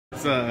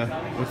What's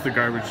the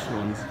garbage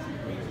ones?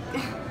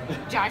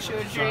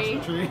 Joshua Tree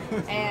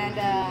and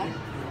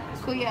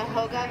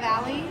Cuyahoga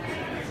Valley.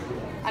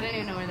 I don't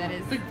even know where that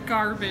is. The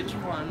garbage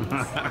ones.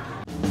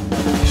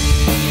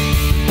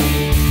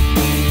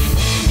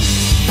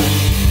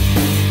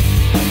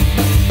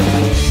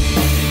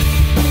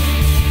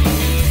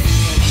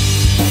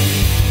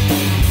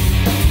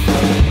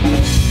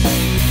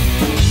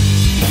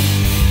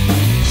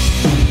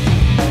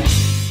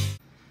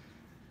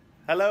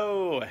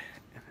 Hello!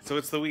 So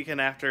it's the weekend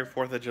after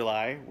 4th of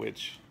July,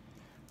 which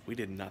we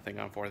did nothing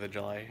on 4th of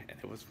July, and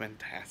it was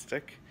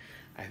fantastic.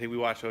 I think we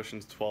watched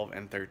Oceans 12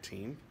 and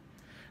 13.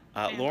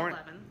 And Lauren,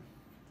 11.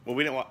 well,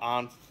 we didn't watch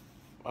on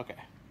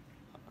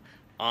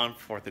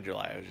 4th of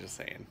July, I was just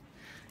saying.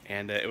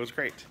 And it was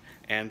great.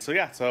 And so,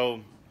 yeah, so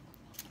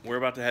we're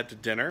about to head to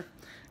dinner,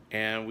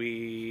 and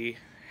we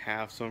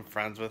have some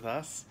friends with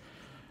us,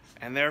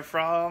 and they're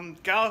from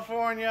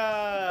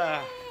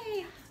California!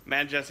 Yay!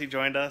 Matt and Jesse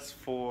joined us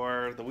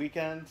for the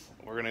weekend.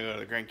 We're going to go to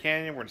the Grand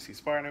Canyon. We're going to see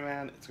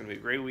Spider-Man. It's going to be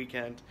a great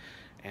weekend.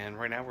 And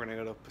right now we're going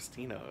to go to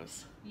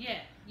Postino's.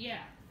 Yeah,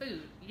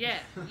 food. Yeah,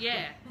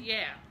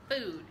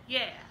 food.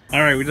 Yeah.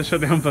 All right, we just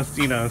shut down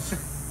Postino's.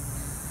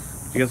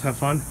 You guys have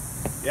fun?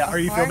 Yeah, are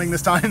you filming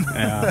this time?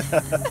 Yeah.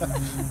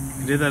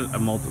 We did that a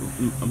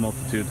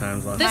multitude of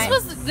times last time.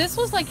 This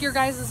was like your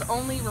guys'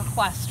 only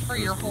request for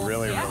your whole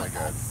really good.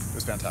 It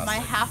was fantastic. My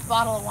half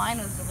bottle of wine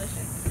was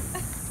delicious.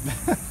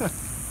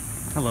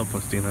 I love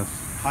Postino's.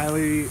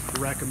 Highly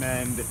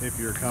recommend if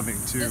you're coming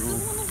to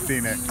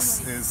Phoenix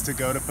is to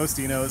go to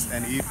Postino's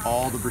and eat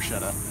all the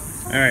bruschetta.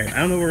 All right, I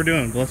don't know what we're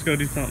doing, but let's go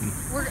do something.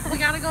 We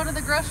gotta go to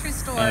the grocery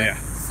store. Oh yeah.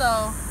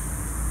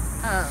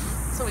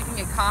 So we can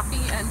get coffee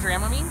and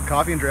Dramamine.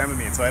 Coffee and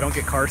Dramamine, so I don't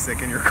get car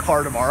sick in your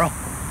car tomorrow.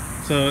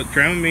 So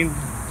Dramamine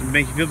to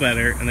make you feel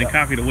better, and then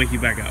coffee to wake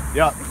you back up.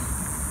 Yep.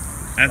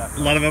 That's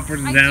a lot of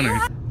uppers and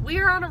downers. We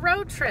are on a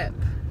road trip.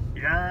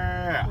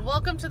 Yeah.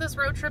 Welcome to this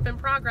road trip in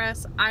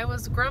progress. I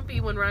was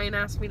grumpy when Ryan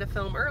asked me to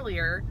film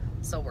earlier,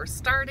 so we're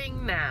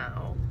starting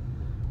now.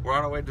 We're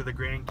on our way to the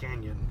Grand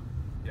Canyon.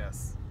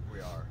 Yes, we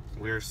are.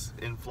 We're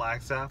in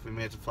Flagstaff. We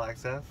made it to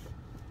Flagstaff.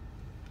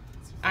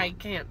 I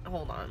can't,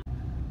 hold on.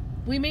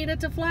 We made it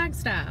to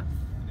Flagstaff.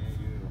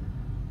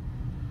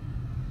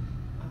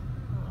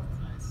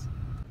 Nice.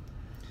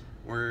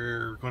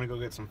 We're going to go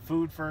get some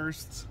food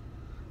first,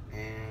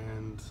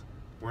 and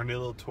we're going to do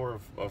a little tour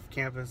of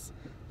campus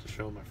to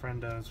show what my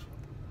friend does.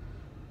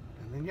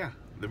 And then, yeah,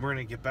 then we're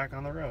going to get back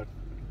on the road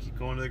and keep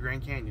going to the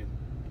Grand Canyon.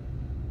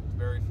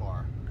 Very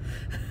far.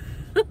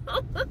 I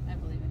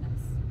believe in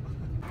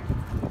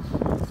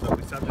us. So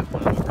we stopped at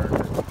Mama's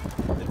Burger.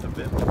 It's a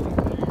bit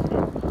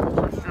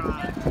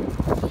restaurant.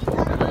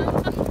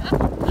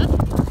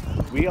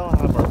 We all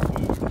have our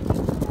food.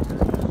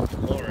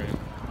 Lauren.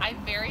 I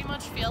very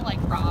much feel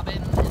like Robin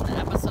in the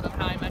episode of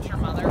How I Met Your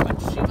Mother when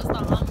she was the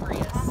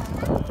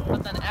hungriest,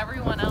 but then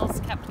everyone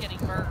else kept getting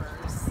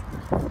burgers,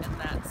 and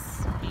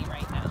that's me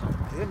right now.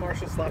 Isn't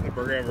Marshall slapped a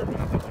burger ever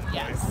mouth at one point?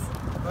 Yes.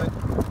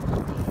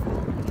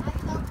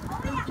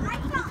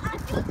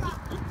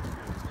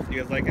 You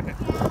guys liking it?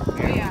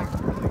 Yeah.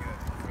 Really good.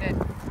 Good.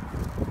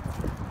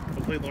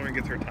 Hopefully Lauren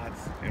gets her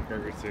tots and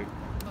burgers soon.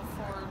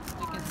 Before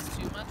it gets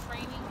too much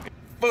raining.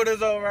 Food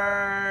is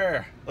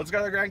over! Let's go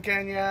to the Grand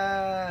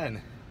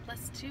Canyon!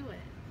 Let's do it.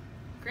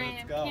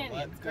 Grand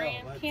Canyon.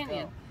 Grand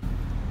Canyon.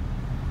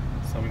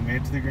 So we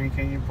made it to the Grand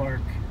Canyon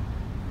Park.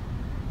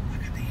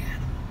 Look at the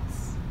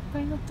animals.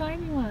 Find a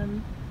tiny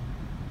one.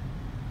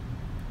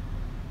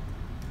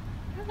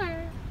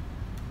 Hello.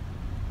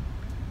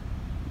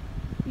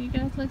 You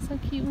guys look so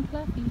cute and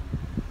fluffy.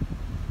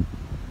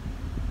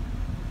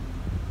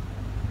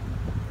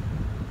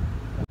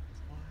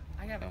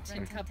 I have a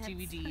Tin Cup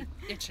DVD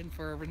itching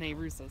for a Rene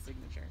Russo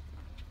signature.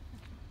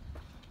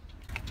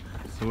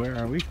 So where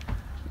are we?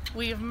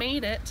 We have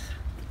made it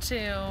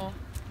to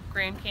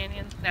Grand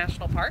Canyon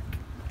National Park.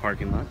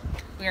 Parking lot.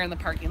 We are in the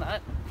parking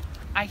lot.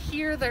 I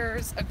hear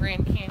there's a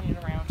Grand Canyon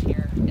around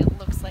here. It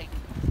looks like,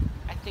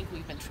 I think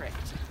we've been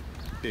tricked.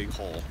 Big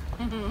hole.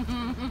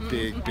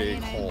 Big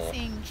hole. I'm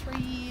seeing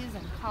trees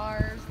and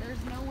cars.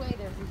 There's no way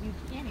there's a huge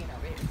canyon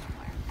over here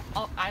somewhere.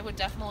 Oh, I would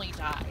definitely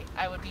die.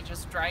 I would be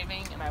just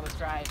driving and I would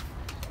drive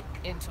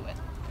into it.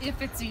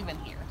 If it's even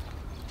here.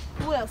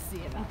 We'll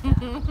see about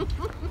that.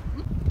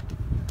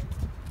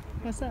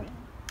 What's up?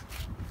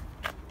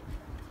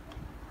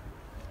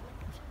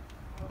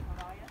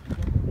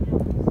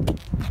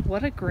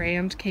 What a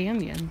Grand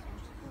Canyon.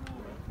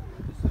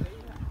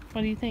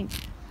 What do you think?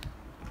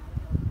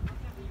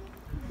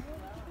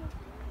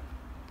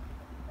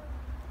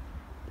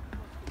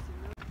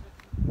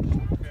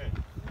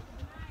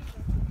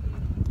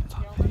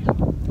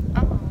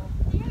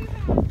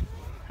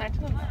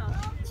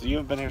 So you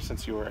have been here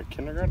since you were a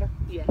kindergartner?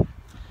 Yeah.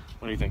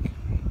 What do you think?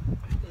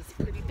 It's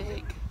pretty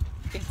big.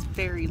 It's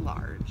very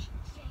large.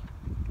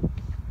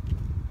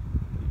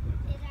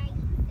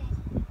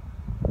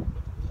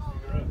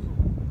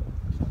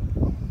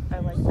 I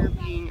like there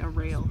being a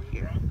rail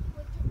here.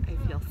 I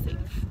feel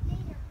safe.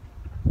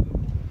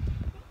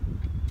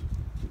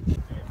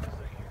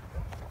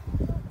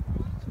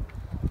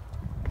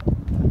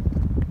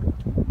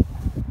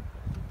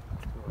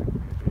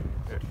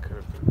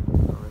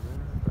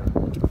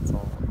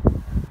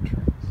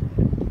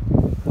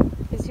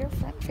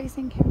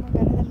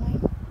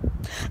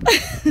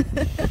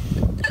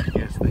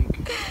 Yes,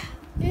 think.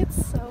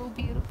 It's so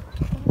beautiful.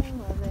 I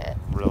love it.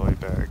 Really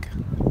big.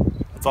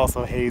 It's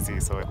also hazy,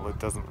 so it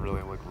doesn't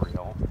really look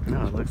real.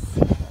 No, it looks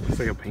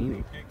like a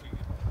painting.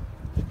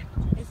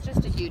 It's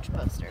just a huge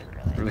poster,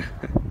 really.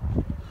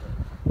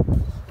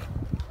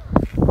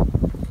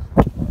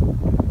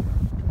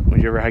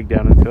 Would you ever hike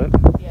down into it?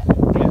 Yeah.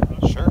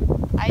 Yeah, sure.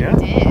 I Yeah?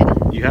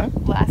 did You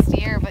have? last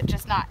year, but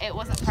just not. It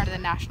wasn't part of the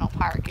national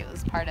park. It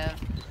was part of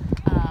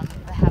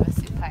the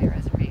Havasupai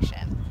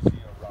Reservation.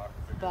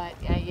 But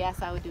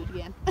yes, I would do it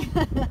again.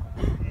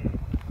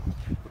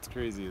 What's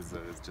crazy is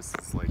that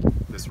it's like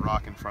this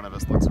rock in front of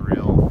us looks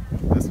real.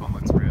 This one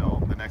looks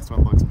real. The next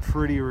one looks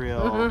pretty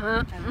real.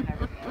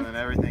 And then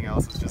everything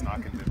else is just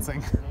not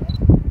convincing.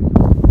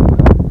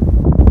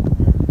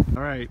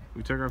 All right,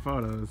 we took our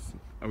photos.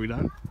 Are we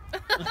done?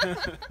 Is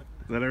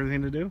that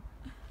everything to do?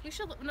 We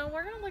should. No,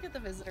 we're gonna look at the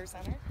visitor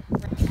center.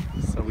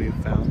 So we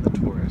found the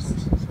tourist.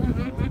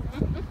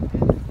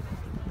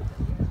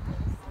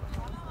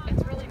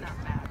 It's really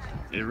not bad.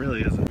 It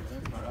really isn't.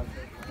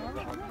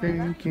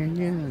 Grand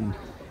Canyon.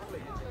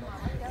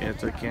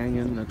 It's a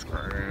canyon that's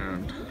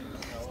grand.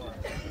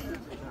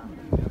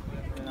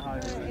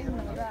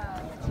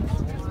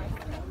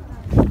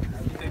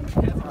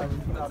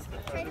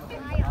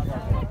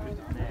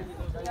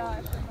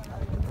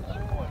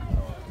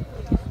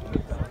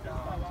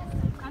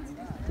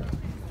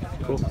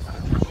 Cool.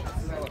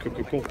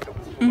 Cool.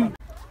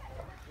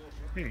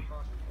 Hey,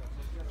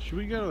 should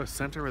we go to a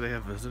center where they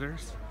have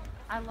visitors?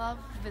 I love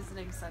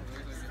visiting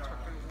centers.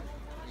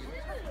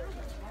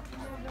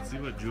 See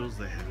what jewels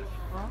they have.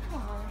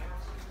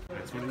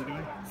 That's what are you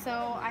doing?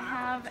 So I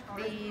have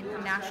the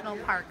National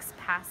Parks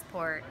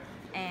passport,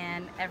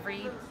 and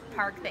every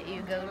park that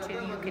you go to,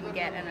 you can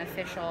get an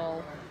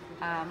official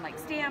like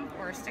stamp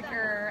or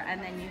sticker,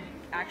 and then you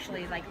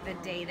actually, like, the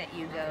day that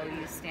you go,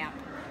 you stamp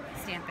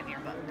in your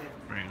book.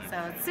 Right. So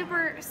it's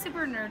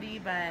super nerdy,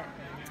 but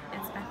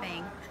it's my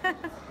thing.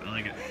 I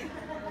like it.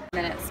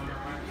 Minutes.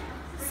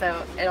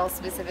 So it'll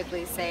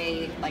specifically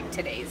say like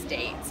today's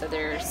date. So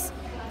there's,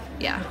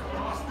 yeah.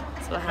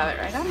 So we'll have it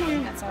right on there.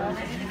 That's all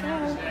ready to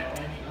go.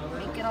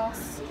 Make it all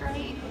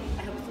straight.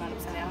 I hope it's not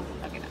upside down.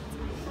 Okay, no.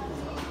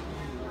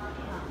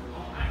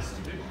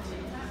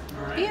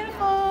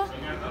 Beautiful.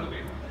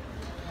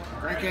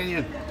 Grand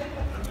Canyon.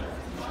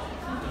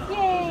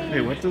 Yay.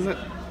 Hey, what does it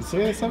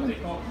say? The 7?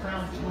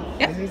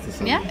 Yep. Is it the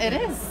 7? Yeah, it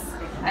is.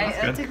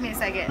 It good. took me a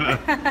second.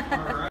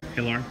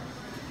 Hey, Lauren.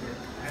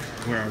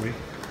 Where are we?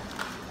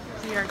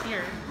 We are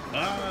here.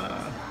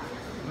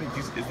 Wait,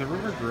 is the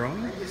river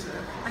growing?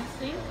 I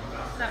think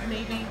that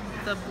maybe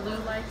the blue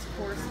lights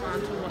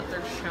correspond to what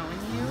they're showing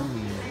you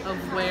of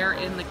where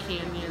in the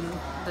canyon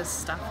this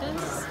stuff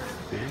is.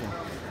 Cool.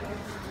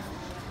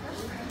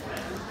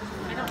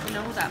 I don't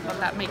know that, but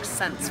that makes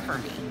sense for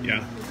me.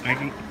 Yeah, I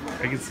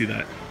can see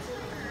that.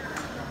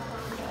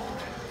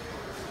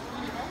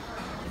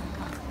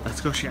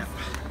 Let's go shop.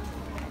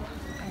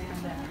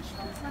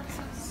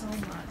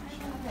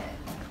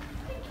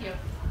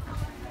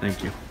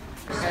 Thank you.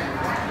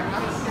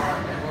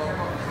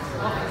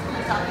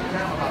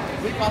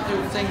 We've gone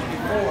through things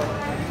before.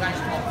 You guys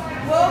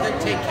did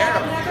take care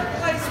of it.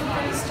 Place we're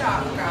gonna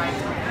stop, guys.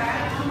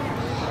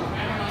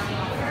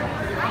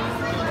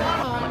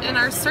 In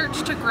our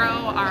search to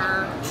grow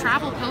our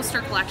travel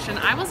poster collection,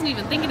 I wasn't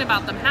even thinking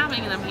about them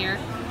having them here,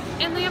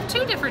 and they have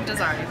 2 different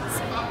designs.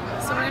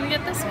 So we're gonna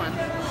get this one.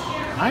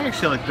 I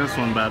actually like this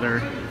one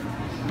better,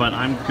 but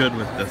I'm good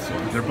with this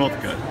one. They're both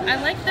good.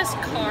 I like this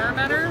car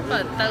better,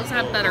 but those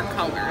have better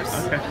colors.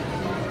 Okay.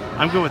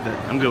 I'm good with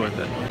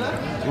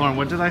it. Lauren,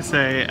 what did I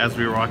say as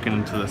we were walking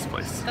into this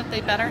place? That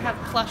they better have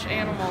plush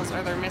animals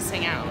or they're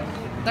missing out.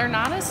 They're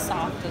not as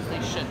soft as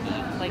they should be.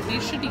 Like,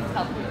 these should be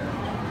cuddly.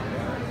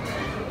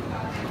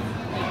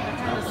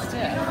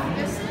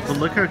 But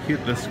look how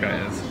cute this guy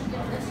is.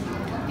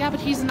 Yeah, but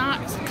he's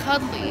not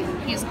cuddly.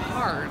 He's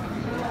hard.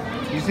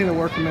 You just need to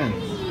work him in.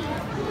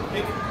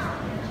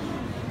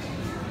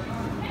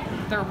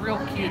 They're real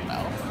cute,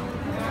 though.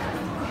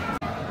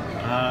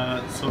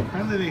 So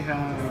apparently they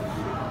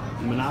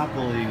have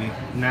Monopoly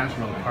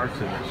National Parks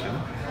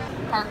Edition.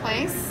 Park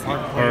Place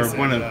Or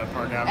one of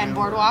Park Avenue. and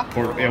Boardwalk.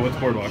 yeah, what's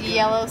Boardwalk?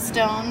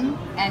 Yellowstone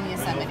and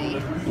Yosemite.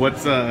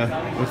 What's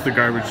the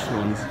garbage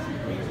ones?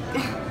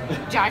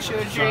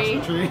 Joshua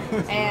Tree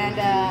and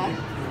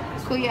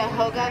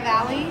Cuyahoga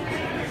Valley.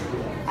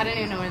 I don't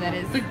even know where that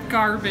is. The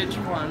garbage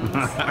ones.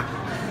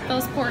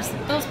 those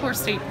poor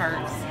state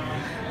parks.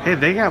 Hey,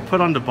 they got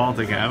put on the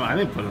Baltic Ave. I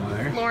didn't put them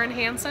there. Lauren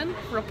Hansen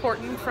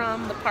reporting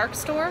from the park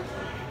store.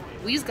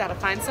 We've got to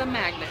find some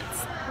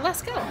magnets.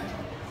 Let's go.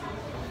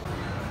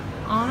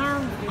 On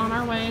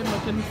our way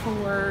looking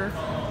for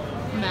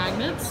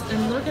magnets,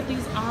 and look at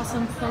these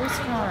awesome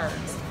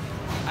postcards.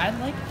 I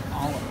like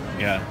all of them.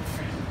 Yeah,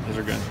 those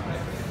are good.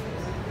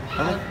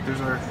 Oh, look,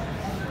 there's our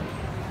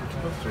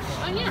posters.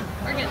 Oh yeah,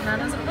 we're getting that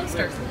as a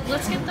poster.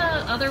 Let's get the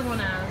other one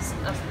as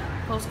a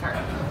postcard.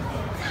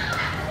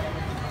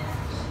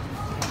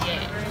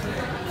 Yeah.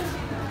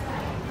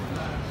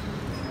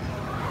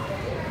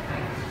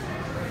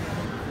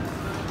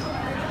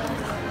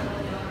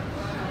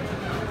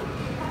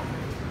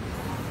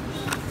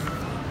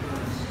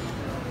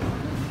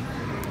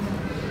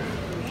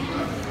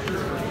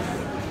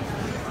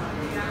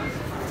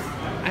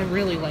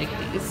 really like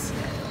these.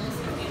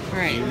 All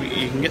right,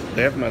 You can get,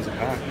 they have them as a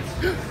pack.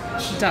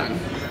 done.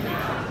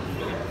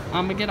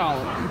 I'm gonna get all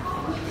of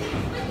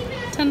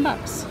them.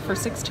 $10 for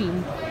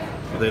 16.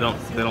 They don't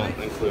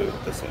include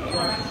this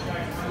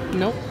one.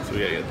 Nope. So we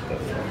gotta get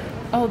those.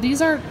 Oh,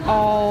 these are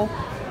all,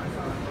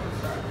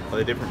 Are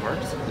they different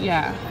parts?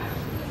 yeah.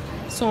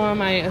 So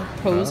am I a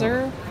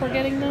poser for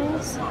getting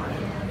those?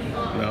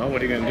 No,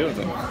 what are you gonna do with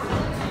them?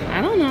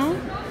 I don't know.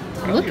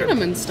 Look at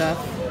them and stuff.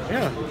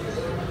 Yeah.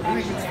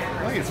 I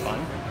think it's fun.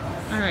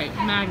 All right,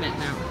 magnet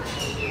now.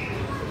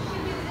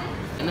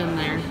 And then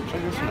there.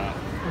 Check this one out.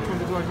 Which one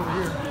did you like over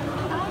here?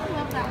 I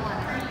love that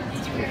one.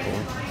 It's pretty cool.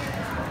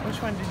 Which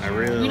one did I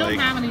really We don't like.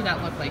 have any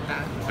that look like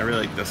that. I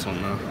really like this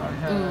one though.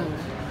 Ooh.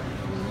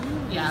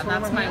 Yeah,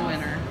 that's my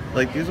winner.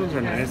 Like these ones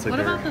are nice. Like What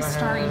about the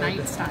Starry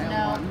Night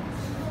style one?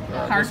 you?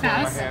 Hard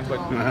pass? That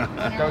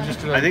was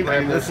just I think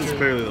this is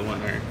clearly the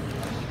winner.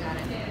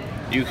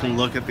 You can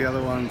look at the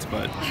other ones,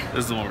 but this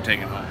is the one we're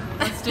taking home.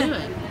 Let's do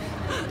it.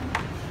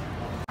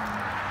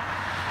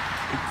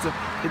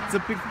 It's a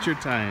picture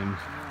time.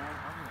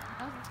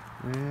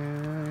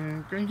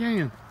 Grand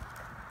Canyon.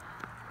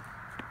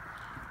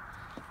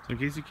 So in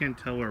case you can't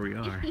tell where we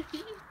are.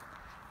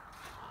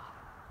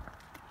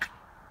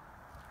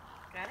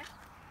 Got it?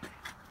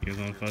 You guys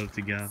want to photo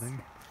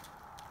together?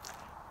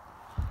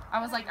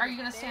 I was like, are you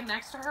going to stand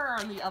next to her or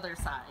on the other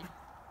side?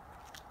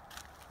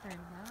 There you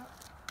go.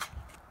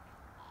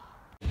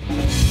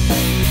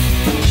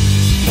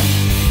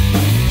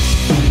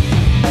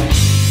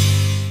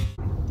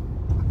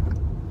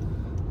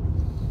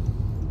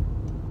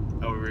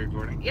 Oh, are we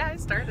recording? Yeah, I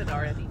started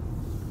already.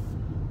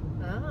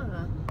 I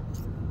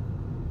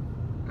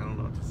don't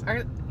know what to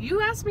say.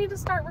 You asked me to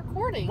start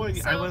recording. Well,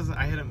 so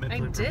I hadn't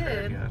mentally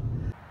prepared did. yet.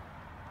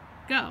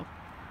 Go.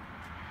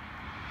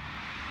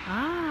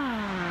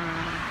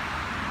 Ah.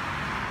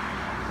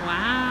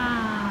 Wow.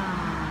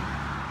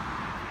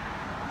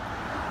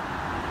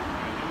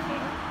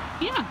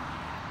 Yeah.